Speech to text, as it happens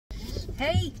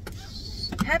Hey,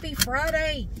 happy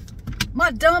Friday.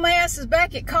 My dumb ass is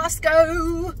back at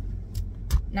Costco.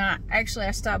 Nah, actually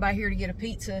I stopped by here to get a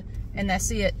pizza and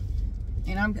that's it.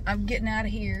 And I'm getting out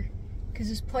of here because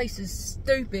this place is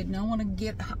stupid and I want to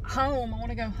get home. I want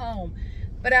to go home.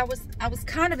 But I was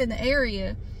kind of in the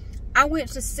area. I went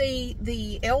to see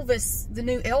the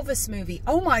new Elvis movie.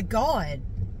 Oh my God.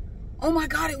 Oh my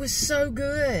God, it was so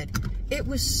good. It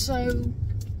was so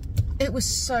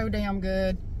damn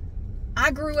good.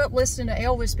 I grew up listening to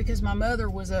Elvis because my mother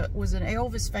was an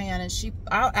Elvis fan, and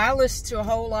I listened to a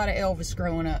whole lot of Elvis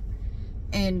growing up.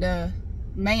 And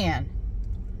man,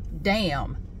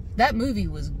 damn, that movie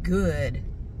was good.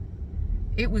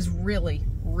 It was really,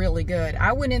 really good.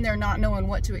 I went in there not knowing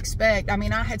what to expect. I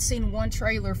mean, I had seen one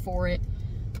trailer for it,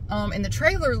 and the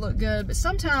trailer looked good, but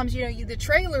sometimes, you know, the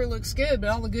trailer looks good, but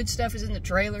all the good stuff is in the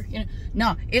trailer. You know,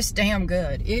 no, it's damn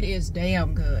good. It is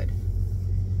damn good.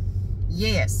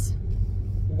 Yes.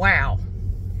 Wow.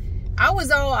 I was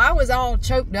all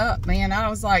choked up, man. I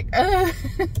was like,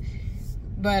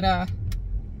 but I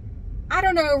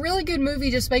don't know, a really good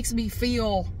movie just makes me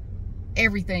feel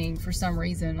everything for some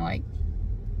reason. Like,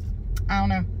 I don't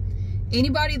know.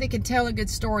 Anybody that can tell a good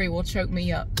story will choke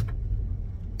me up.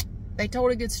 They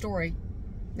told a good story.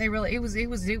 They really, it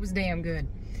was damn good.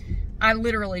 I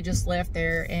literally just left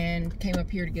there and came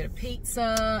up here to get a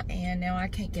pizza, and now I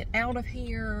can't get out of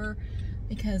here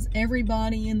because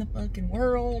everybody in the fucking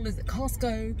world is at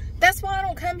Costco. That's why I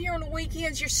don't come here on the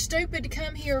weekends. You're stupid to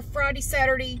come here Friday,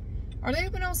 Saturday. Are they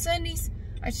open on Sundays?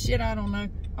 Shit, I don't know.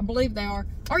 I believe they are.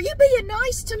 Are you being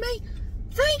nice to me?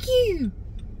 Thank you.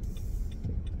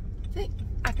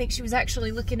 I think she was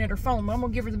actually looking at her phone. I'm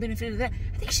gonna give her the benefit of that.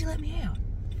 I think she let me out.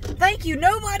 Thank you.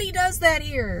 Nobody does that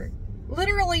here.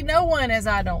 Literally no one, as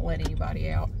I don't let anybody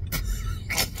out.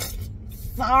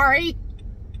 Sorry.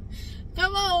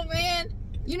 Come on, man.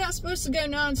 You're not supposed to go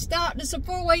non-stop. This is a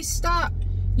four-way stop.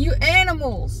 You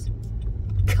animals.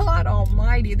 God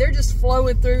almighty. They're just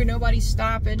flowing through. Nobody's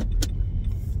stopping.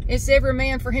 It's every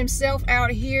man for himself out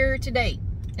here today.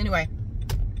 Anyway,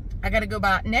 I got to go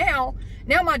by. Now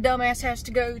my dumbass has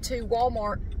to go to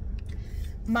Walmart.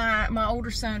 My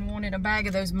older son wanted a bag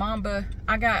of those Mamba.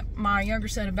 I got my younger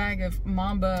son a bag of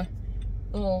Mamba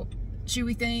little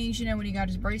chewy things, you know, when he got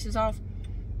his braces off.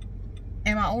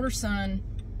 And my older son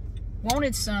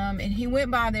wanted some, and he went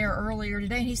by there earlier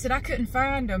today, and he said, I couldn't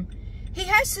find them. He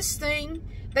has this thing.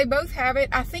 They both have it.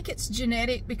 I think it's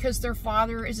genetic because their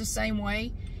father is the same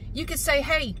way. You could say,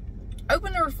 hey,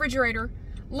 open the refrigerator,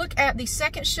 look at the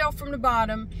second shelf from the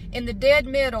bottom. In the dead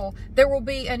middle, there will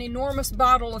be an enormous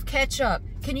bottle of ketchup.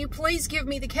 Can you please give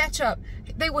me the ketchup?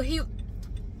 He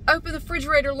open the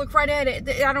refrigerator, look right at it.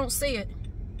 I don't see it.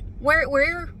 Where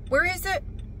is it?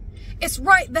 It's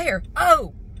right there.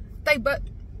 Oh,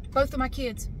 both of my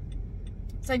kids,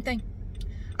 same thing.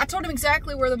 I told him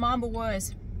exactly where the Mamba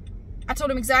was. I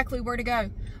told him exactly where to go.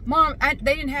 Mom,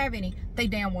 they didn't have any. They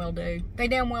damn well do. They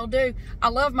damn well do. I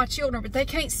love my children, but they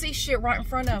can't see shit right in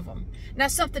front of them. Now,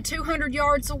 something 200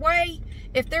 yards away,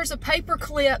 if there's a paper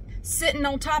clip sitting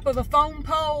on top of a phone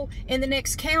pole in the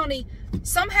next county,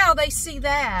 somehow they see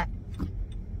that.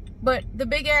 But the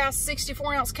big ass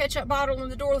 64-ounce ketchup bottle in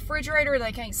the door of the refrigerator,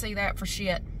 they can't see that for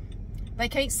shit. They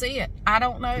can't see it. I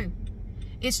don't know.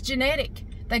 It's genetic.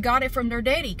 They got it from their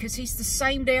daddy because he's the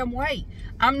same damn way.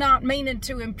 I'm not meaning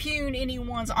to impugn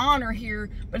anyone's honor here,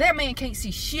 but that man can't see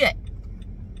shit.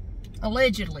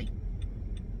 Allegedly.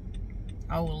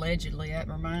 Oh, allegedly, that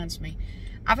reminds me.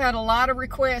 I've had a lot of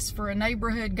requests for a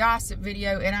neighborhood gossip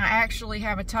video, and I actually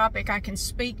have a topic I can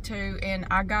speak to, and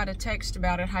I got a text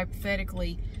about it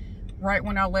hypothetically right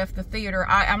when I left the theater.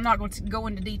 I'm not going to go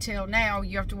into detail now.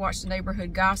 You have to watch the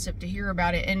neighborhood gossip to hear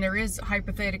about it, and there is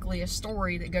hypothetically a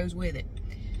story that goes with it.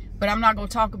 But I'm not going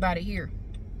to talk about it here.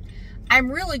 I'm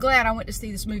really glad I went to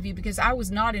see this movie because I was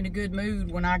not in a good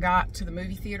mood when I got to the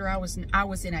movie theater. I was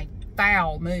in a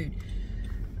foul mood.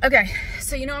 Okay,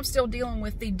 so you know I'm still dealing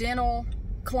with the dental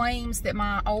claims that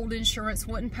my old insurance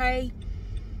wouldn't pay.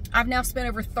 I've now spent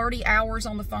over 30 hours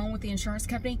on the phone with the insurance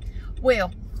company.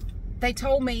 Well, they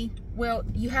told me, well,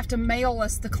 you have to mail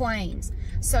us the claims.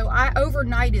 So I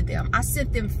overnighted them. I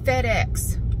sent them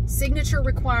FedEx. Signature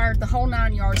required, the whole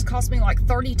 9 yards. Cost me like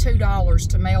 $32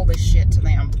 to mail this shit to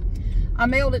them. I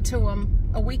mailed it to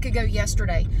them a week ago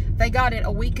yesterday. They got it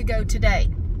a week ago today.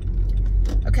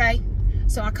 Okay?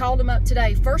 So I called them up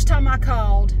today. First time I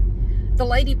called, the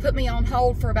lady put me on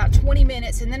hold for about 20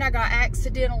 minutes, and then I got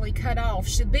accidentally cut off.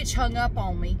 The bitch hung up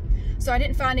on me. So I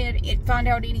didn't find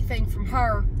out anything from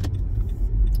her.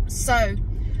 So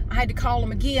I had to call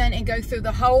them again and go through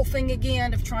the whole thing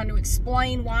again of trying to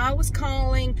explain why I was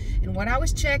calling and what I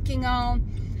was checking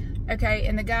on. Okay,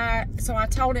 and the guy, so I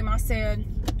told him, I said,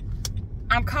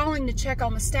 I'm calling to check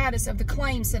on the status of the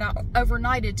claims that I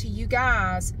overnighted to you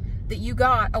guys that you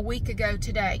got a week ago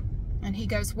today. And he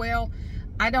goes, well,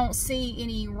 I don't see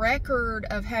any record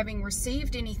of having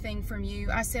received anything from you.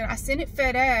 I said, I sent it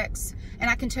FedEx, and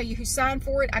I can tell you who signed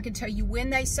for it. I can tell you when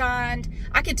they signed.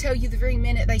 I can tell you the very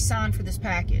minute they signed for this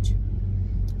package.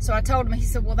 So I told him, he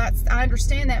said, well, I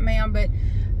understand that, ma'am, but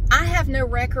I have no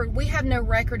record. We have no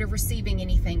record of receiving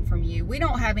anything from you. We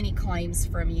don't have any claims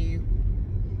from you.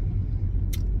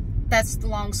 That's the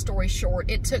long story short.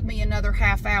 It took me another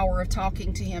half hour of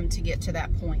talking to him to get to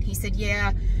that point. He said,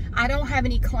 yeah, I don't have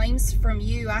any claims from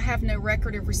you. I have no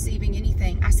record of receiving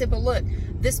anything. I said, but look,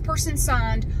 this person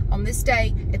signed on this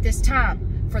day at this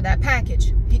time for that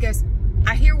package. He goes,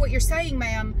 I hear what you're saying,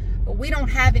 ma'am, but we don't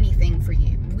have anything for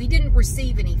you. We didn't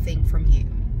receive anything from you.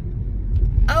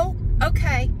 Oh,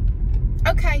 okay.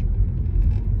 Okay.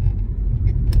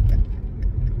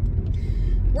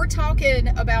 We're talking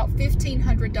about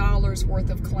 $1,500 worth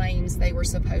of claims they were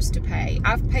supposed to pay.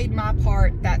 I've paid my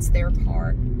part. That's their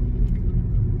part.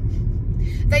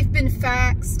 They've been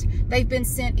faxed. They've been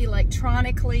sent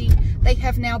electronically. They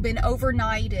have now been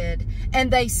overnighted,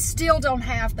 and they still don't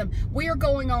have them. We are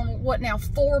going on, what now,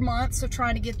 4 months of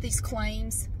trying to get these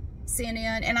claims sent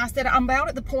in. And I said, I'm about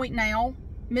at the point now,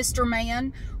 Mr.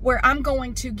 Man, where I'm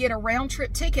going to get a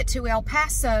round-trip ticket to El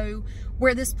Paso,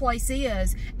 where this place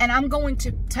is, and I'm going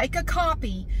to take a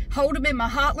copy, hold them in my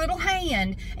hot little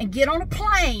hand, and get on a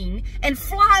plane and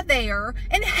fly there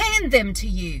and hand them to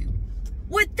you.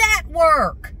 Would that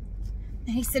work?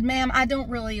 And he said, ma'am, I don't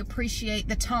really appreciate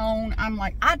the tone. I'm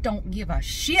like, I don't give a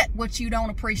shit what you don't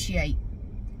appreciate.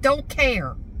 Don't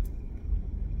care.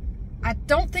 I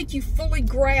don't think you fully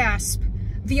grasp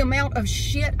the amount of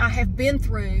shit I have been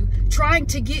through trying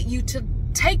to get you to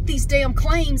take these damn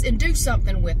claims and do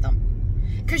something with them.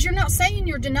 Because you're not saying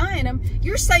you're denying them.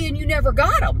 You're saying you never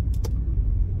got them.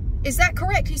 Is that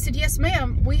correct? He said, yes,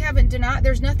 ma'am. We haven't denied.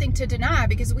 There's nothing to deny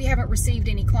because we haven't received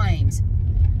any claims.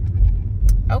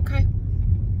 Okay.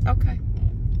 Okay.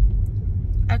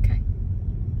 Okay.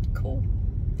 Cool.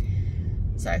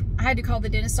 So I had to call the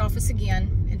dentist office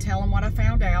again and tell them what I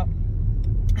found out.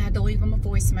 I had to leave them a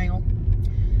voicemail.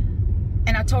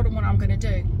 And I told them what I'm going to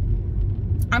do.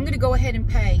 I'm going to go ahead and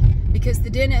pay because the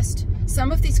dentist,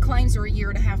 some of these claims are 1.5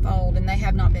 years old and they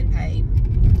have not been paid.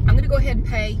 I'm going to go ahead and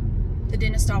pay the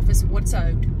dentist office what's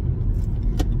owed.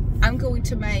 I'm going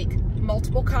to make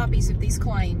multiple copies of these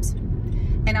claims,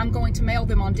 and I'm going to mail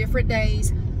them on different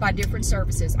days by different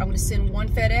services. I'm going to send one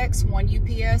FedEx, one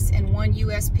UPS, and one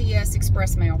USPS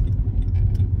express mail.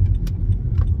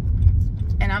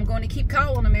 And I'm going to keep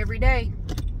calling them every day.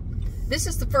 This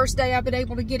is the first day I've been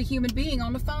able to get a human being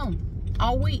on the phone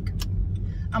all week.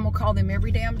 I'm going to call them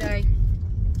every damn day.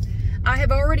 I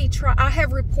have already tried. I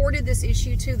have reported this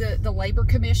issue to the Labor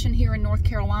Commission here in North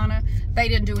Carolina. They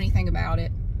didn't do anything about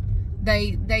it.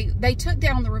 They took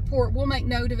down the report. We'll make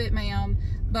note of it, ma'am,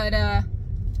 but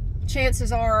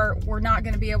chances are we're not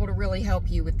going to be able to really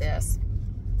help you with this.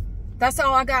 That's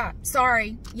all I got.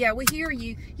 Sorry. Yeah, we hear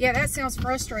you. Yeah, that sounds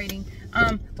frustrating.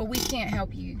 But we can't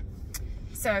help you.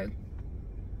 So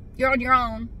you're on your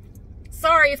own.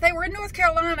 Sorry, if they were in North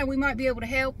Carolina, we might be able to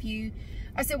help you.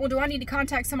 I said, well, do I need to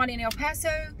contact somebody in El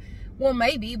Paso? Well,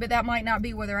 maybe, but that might not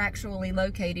be where they're actually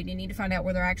located. You need to find out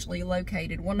where they're actually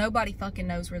located. Well, nobody fucking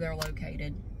knows where they're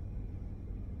located.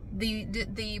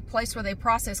 The place where they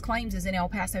process claims is in El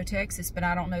Paso, Texas, but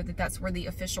I don't know that that's where the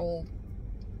official...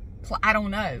 I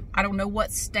don't know. I don't know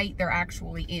what state they're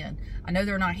actually in. I know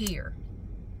they're not here.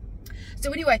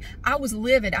 So anyway, I was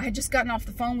livid. I had just gotten off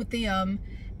the phone with them,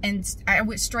 and I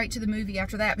went straight to the movie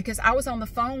after that because I was on the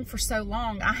phone for so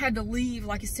long. I had to leave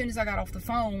like as soon as I got off the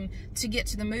phone to get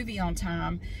to the movie on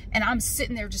time. And I'm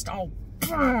sitting there just all,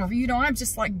 you know, I'm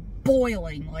just like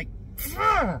boiling, like,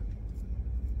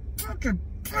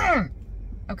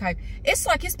 okay. It's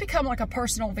like, it's become like a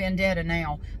personal vendetta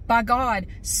now. By God,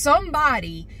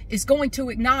 somebody is going to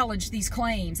acknowledge these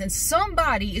claims and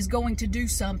somebody is going to do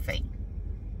something.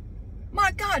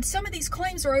 My God, some of these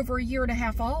claims are over 1.5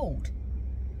 years old.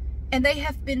 And they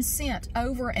have been sent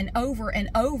over and over and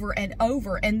over and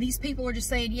over. And these people are just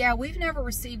saying, yeah, we've never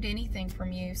received anything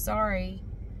from you. Sorry.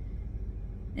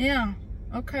 Yeah,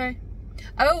 okay.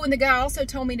 Oh, and the guy also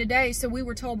told me today, so we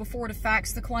were told before to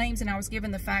fax the claims, and I was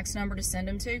given the fax number to send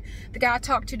them to. The guy I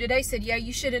talked to today said, yeah,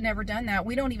 you should have never done that.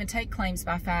 We don't even take claims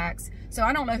by fax. So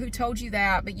I don't know who told you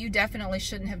that, but you definitely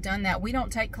shouldn't have done that. We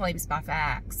don't take claims by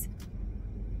fax.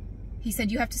 He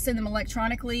said you have to send them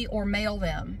electronically or mail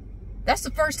them. That's the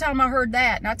first time I heard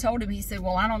that. And I told him, he said,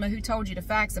 well, I don't know who told you to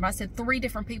fax them. I said, 3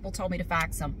 different people told me to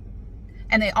fax them.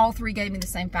 And they all three gave me the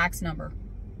same fax number.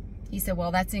 He said,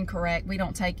 well, that's incorrect. We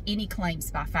don't take any claims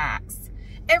by fax.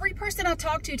 Every person I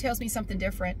talk to tells me something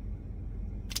different.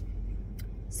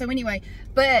 So anyway,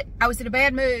 but I was in a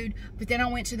bad mood, but then I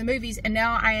went to the movies and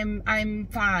now I'm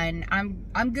fine.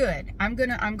 I'm good. I'm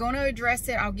gonna address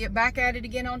it. I'll get back at it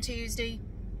again on Tuesday,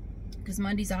 because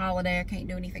Monday's a holiday. I can't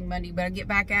do anything Monday, but I'll get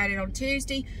back at it on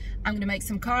Tuesday. I'm gonna make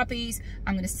some copies.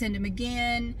 I'm gonna send them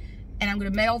again, and I'm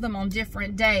gonna mail them on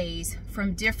different days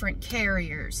from different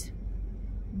carriers.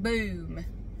 Boom.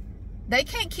 They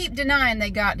can't keep denying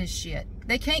they got this shit.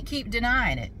 They can't keep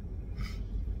denying it.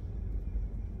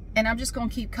 And I'm just going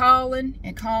to keep calling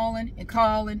and calling and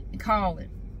calling and calling.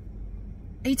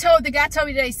 The guy told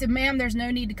me today, he said, ma'am, there's no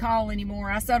need to call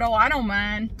anymore. I said, oh, I don't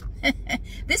mind.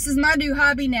 This is my new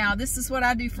hobby now. This is what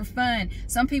I do for fun.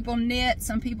 Some people knit,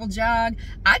 some people jog.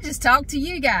 I just talk to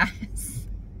you guys.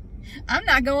 I'm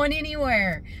not going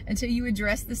anywhere until you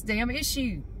address this damn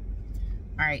issue.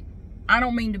 All right. I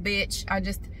don't mean to bitch.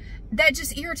 That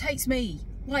just irritates me.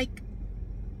 Like,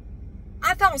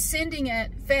 I thought sending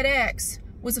it FedEx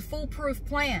was a foolproof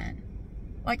plan.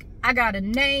 Like, I got a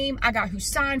name, I got who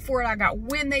signed for it, I got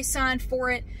when they signed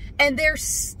for it, and they're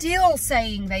still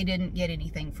saying they didn't get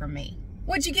anything from me.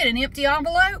 What'd you get, an empty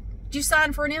envelope? Did you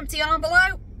sign for an empty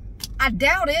envelope? I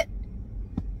doubt it.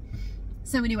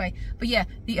 So anyway, but yeah,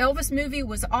 the Elvis movie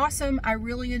was awesome. I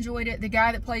really enjoyed it. The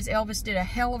guy that plays Elvis did a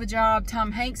hell of a job.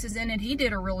 Tom Hanks is in it. He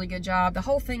did a really good job. The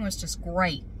whole thing was just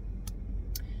great.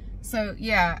 So,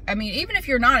 yeah, I mean, even if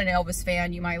you're not an Elvis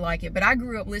fan, you might like it. But I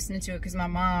grew up listening to it because my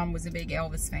mom was a big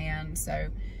Elvis fan. So,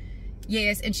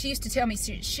 yes, and she used to tell me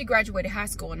she graduated high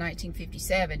school in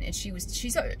 1957. And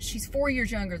she's 4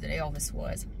 years younger than Elvis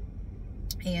was.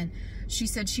 And she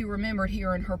said she remembered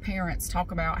hearing her parents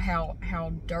talk about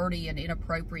how dirty and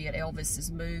inappropriate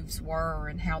Elvis's moves were.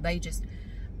 And how they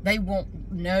won't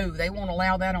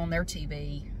allow that on their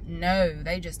TV. No,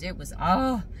 it was,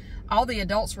 all the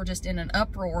adults were just in an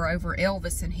uproar over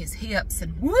Elvis and his hips,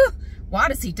 and whoo, why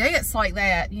does he dance like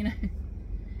that, you know?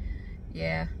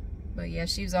 Yeah, but yeah,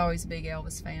 she was always a big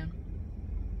Elvis fan.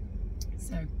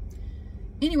 So,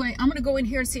 anyway, I'm going to go in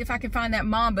here and see if I can find that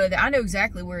Mamba. I know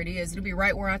exactly where it is. It'll be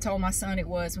right where I told my son it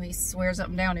was when he swears up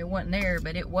and down it wasn't there,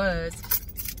 but it was.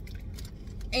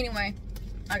 Anyway,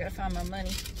 I got to find my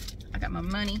money. I got my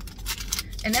money.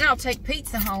 And then I'll take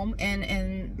pizza home,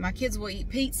 and my kids will eat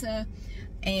pizza.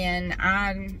 And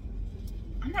I'm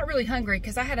not really hungry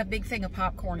because I had a big thing of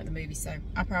popcorn at the movie, so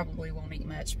I probably won't eat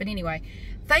much. But anyway,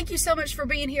 thank you so much for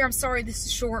being here. I'm sorry this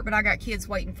is short, but I got kids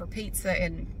waiting for pizza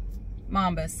and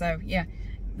Mamba. So yeah,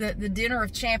 the dinner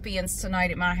of champions tonight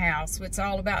at my house. It's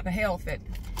all about the health at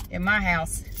my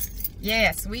house.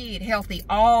 Yes, we eat healthy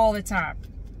all the time.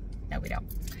 No, we don't.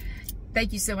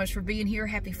 Thank you so much for being here.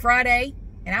 Happy Friday,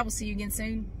 and I will see you again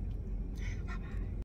soon.